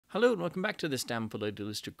Hello and welcome back to this damn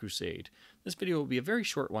Philatelistic Crusade. This video will be a very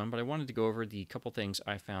short one, but I wanted to go over the couple things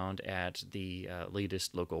I found at the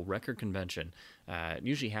latest local record convention. It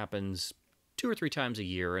usually happens 2 or 3 times a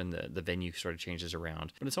year, and the venue sort of changes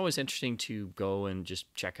around. But it's always interesting to go and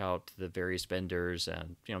just check out the various vendors,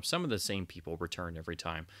 and some of the same people return every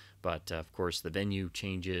time. But of course, the venue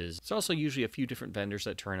changes. It's also usually a few different vendors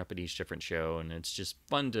that turn up at each different show, and it's just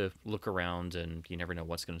fun to look around, and you never know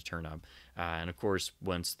what's going to turn up. And of course,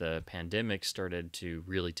 once the pandemic started to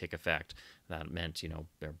really take effect, that meant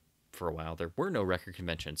for a while there were no record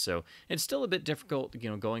conventions, so it's still a bit difficult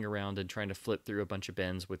going around and trying to flip through a bunch of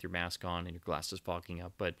bins with your mask on and your glasses fogging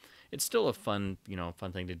up, but it's still a fun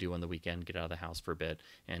thing to do on the weekend. Get out of the house for a bit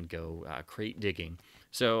and go crate digging.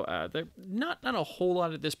 So there not a whole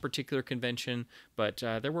lot at this particular convention, but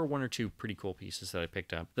there were one or two pretty cool pieces that I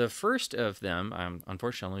picked up. The first of them,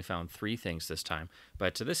 unfortunately only found 3 things this time,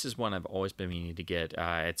 but this is one I've always been meaning to get.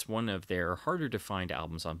 It's one of their harder to find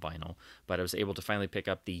albums on vinyl, but I was able to finally pick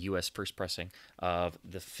up the U.S. first pressing of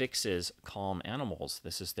The Fix's Calm Animals.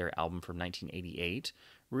 This is their album from 1988.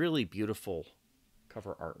 Really beautiful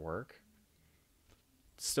cover artwork.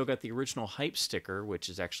 Still got the original hype sticker, which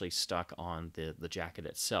is actually stuck on the jacket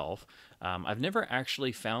itself. I've never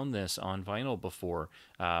actually found this on vinyl before.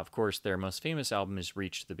 Of course, their most famous album is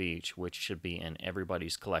Reach the Beach, which should be in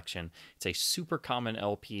everybody's collection. It's a super common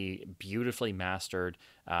LP, beautifully mastered,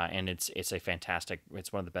 and it's a fantastic,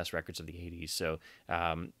 it's one of the best records of the 80s. So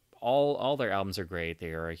all their albums are great.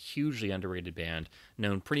 They are a hugely underrated band,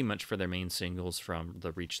 known pretty much for their main singles from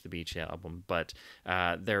the Reach the Beach album. But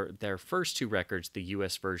their first 2 records, the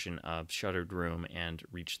U.S. version of Shuttered Room and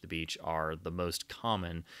Reach the Beach, are the most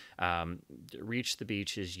common. Reach the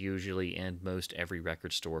Beach is usually in most every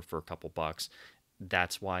record store for a couple bucks.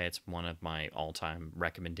 That's why it's one of my all-time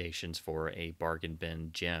recommendations for a bargain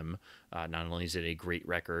bin gem. Not only is it a great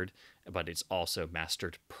record, but it's also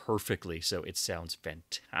mastered perfectly, so it sounds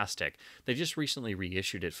fantastic. They just recently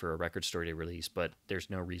reissued it for a record store day release, but there's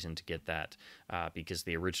no reason to get that because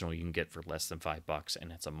the original you can get for less than $5,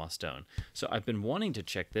 and it's a must-own. So I've been wanting to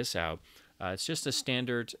check this out. It's just a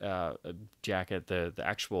standard jacket. The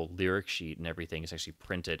actual lyric sheet and everything is actually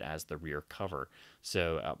printed as the rear cover.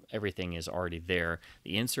 So everything is already there.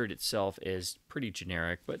 The insert itself is pretty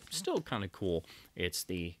generic, but still kind of cool. It's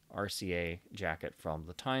the RCA jacket from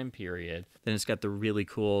the time period. Then it's got the really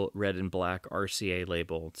cool red and black RCA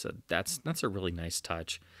label. So that's a really nice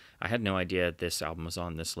touch. I had no idea this album was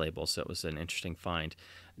on this label, so it was an interesting find.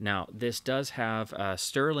 Now, this does have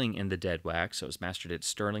Sterling in the dead wax, so it was mastered at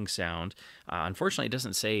Sterling Sound. Unfortunately, it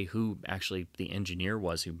doesn't say who actually the engineer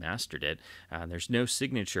was who mastered it. There's no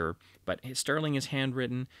signature, but Sterling is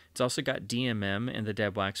handwritten. It's also got DMM in the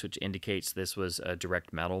dead wax, which indicates this was a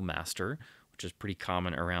direct metal master, which is pretty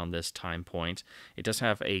common around this time point. It does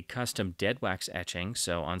have a custom dead wax etching,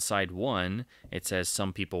 so on side 1 it says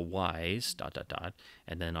 "some people wise," ...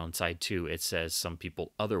 and then on side 2 it says "some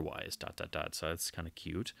people otherwise," ... so that's kind of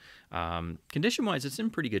cute. Condition wise, it's in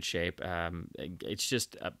pretty good shape. It's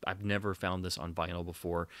just I've never found this on vinyl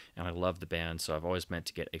before, and I love the band, so I've always meant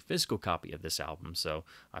to get a physical copy of this album, so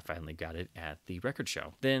I finally got it at the record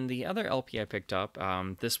show. Then the other LP I picked up,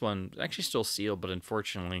 this one actually still sealed, but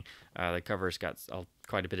unfortunately the cover's got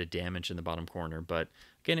quite a bit of damage in the bottom corner, but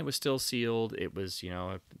again, it was still sealed. It was,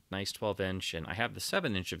 a nice 12-inch, and I have the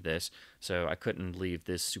 7-inch of this, so I couldn't leave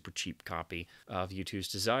this super cheap copy of U2's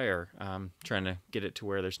Desire. Trying to get it to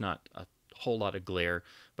where there's not a whole lot of glare,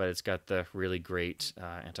 but it's got the really great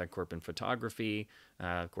anti-corpin photography.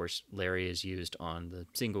 Of course, Larry is used on the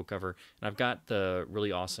single cover, and I've got the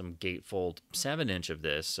really awesome gatefold 7-inch of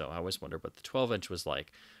this, so I always wondered what the 12-inch was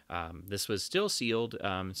like. This was still sealed,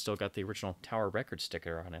 still got the original Tower Records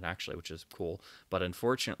sticker on it, actually, which is cool, but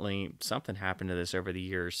unfortunately, something happened to this over the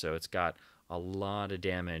years, so it's got a lot of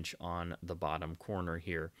damage on the bottom corner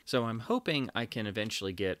here. So I'm hoping I can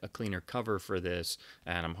eventually get a cleaner cover for this,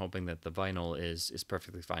 and I'm hoping that the vinyl is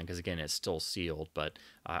perfectly fine, because again, it's still sealed, but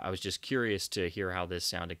I was just curious to hear how this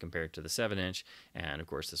sounded compared to the 7-inch, and of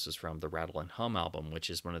course this was from the Rattle and Hum album, which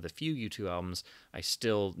is one of the few U2 albums I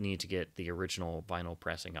still need to get the original vinyl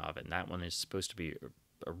pressing of, and that one is supposed to be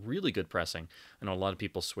a really good pressing. I know a lot of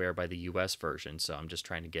people swear by the US version, so I'm just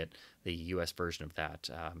trying to get the US version of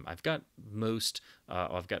that. I've got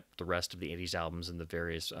I've got the rest of the 80s albums and the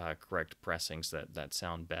various correct pressings that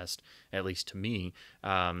sound best, at least to me.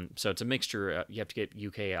 So it's a mixture. You have to get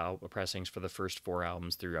UK pressings for the first 4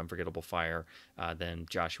 albums through Unforgettable Fire, then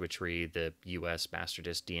Joshua Tree, the US Master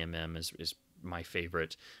Disc DMM is my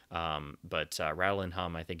favorite. But Rattle and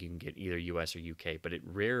Hum, I think you can get either US or UK, but it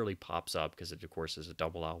rarely pops up because it, of course, is a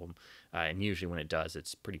double album. And usually when it does,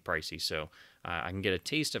 it's pretty pricey. So I can get a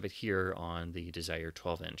taste of it here on the Desire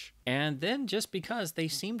 12-inch. And then just because they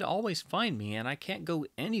seem to always find me, and I can't go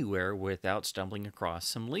anywhere without stumbling across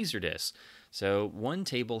some Laserdiscs. So one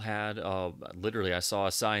table had, literally, I saw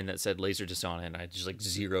a sign that said Laserdisc on it, and I just like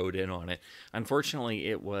zeroed in on it. Unfortunately,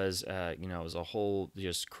 it was, it was a whole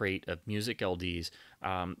just crate of music LDs.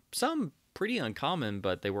 Some pretty uncommon,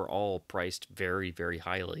 but they were all priced very, very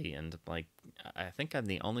highly. And like, I think I'm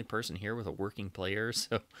the only person here with a working player.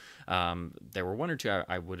 So there were one or two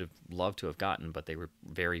I would have loved to have gotten, but they were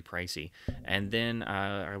very pricey. And then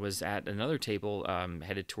I was at another table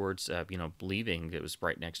headed towards, leaving. It was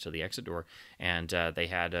right next to the exit door. And they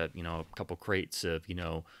had, a couple crates of,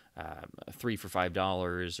 3 for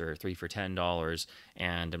 $5 or 3 for $10,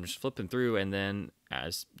 and I'm just flipping through, and then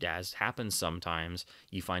as happens sometimes,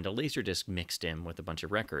 you find a Laserdisc mixed in with a bunch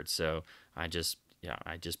of records. So I just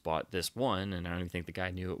bought this one, and I don't even think the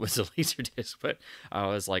guy knew it was a Laserdisc, but I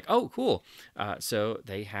was like, oh, cool. So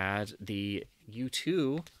they had the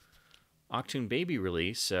U2 Octoon Baby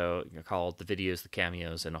release, so called The Videos, The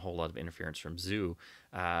Cameos, and a whole lot of interference from Zoo,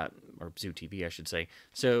 or Zoo TV, I should say.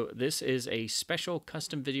 So this is a special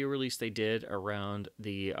custom video release they did around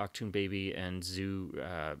the Octoon Baby and Zoo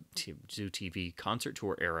TV concert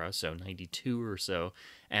tour era, so 92 or so,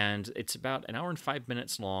 and it's about an hour and 5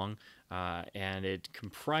 minutes long, and it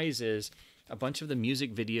comprises a bunch of the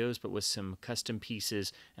music videos, but with some custom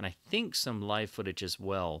pieces, and I think some live footage as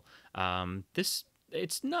well.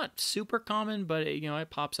 It's not super common, but it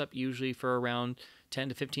pops up usually for around 10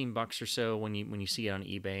 to 15 bucks or so when you see it on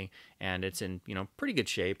eBay, and it's in pretty good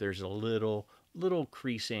shape. There's a little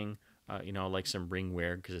creasing, like some ring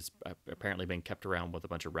wear, because it's apparently been kept around with a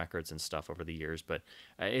bunch of records and stuff over the years. But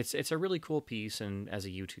it's a really cool piece, and as a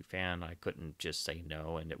U2 fan, I couldn't just say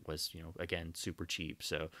no, and it was again super cheap.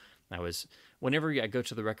 So whenever I go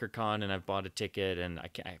to the record con and I've bought a ticket and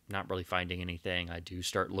I'm not really finding anything, I do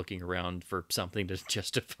start looking around for something to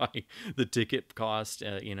justify the ticket cost,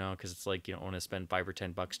 because it's like you don't want to spend $5 or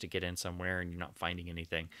 $10 to get in somewhere and you're not finding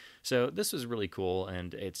anything. So this was really cool,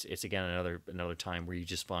 and it's again another time where you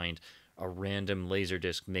just find a random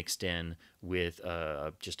Laserdisc mixed in with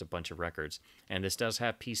just a bunch of records. And this does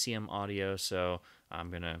have PCM audio, so I'm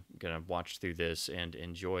gonna watch through this and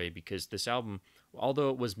enjoy, because this album, although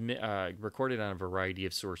it was recorded on a variety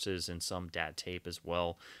of sources and some DAT tape as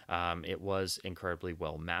well, it was incredibly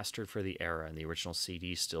well mastered for the era, and the original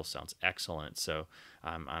CD still sounds excellent. So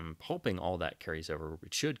I'm hoping all that carries over.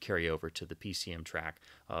 It should carry over to the PCM track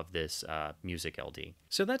of this music LD.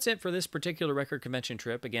 So that's it for this particular record convention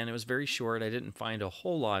trip. Again, it was very short. I didn't find a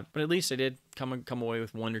whole lot, but at least I did come away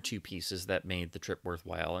with one or two pieces that made the trip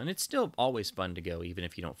worthwhile. And it's still always fun to go, even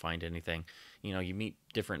if you don't find anything. You meet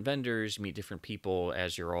different vendors, you meet different people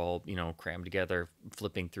as you're all, crammed together,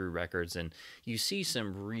 flipping through records, and you see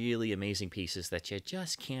some really amazing pieces that you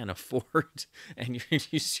just can't afford. And you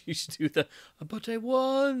do but I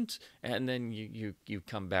want, and then you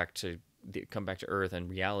come back to earth and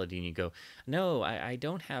reality, and you go, no, I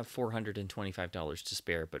don't have $425 to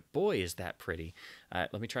spare, but boy, is that pretty.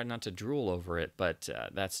 Let me try not to drool over it, but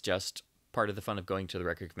that's just part of the fun of going to the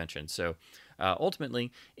record convention. So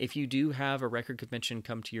ultimately, if you do have a record convention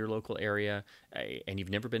come to your local area and you've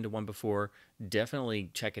never been to one before, definitely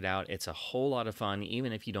check it out. It's a whole lot of fun.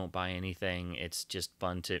 Even if you don't buy anything, it's just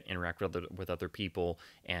fun to interact with other people.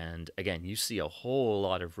 And again, you see a whole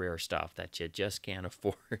lot of rare stuff that you just can't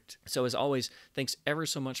afford. So as always, thanks ever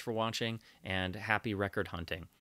so much for watching, and happy record hunting.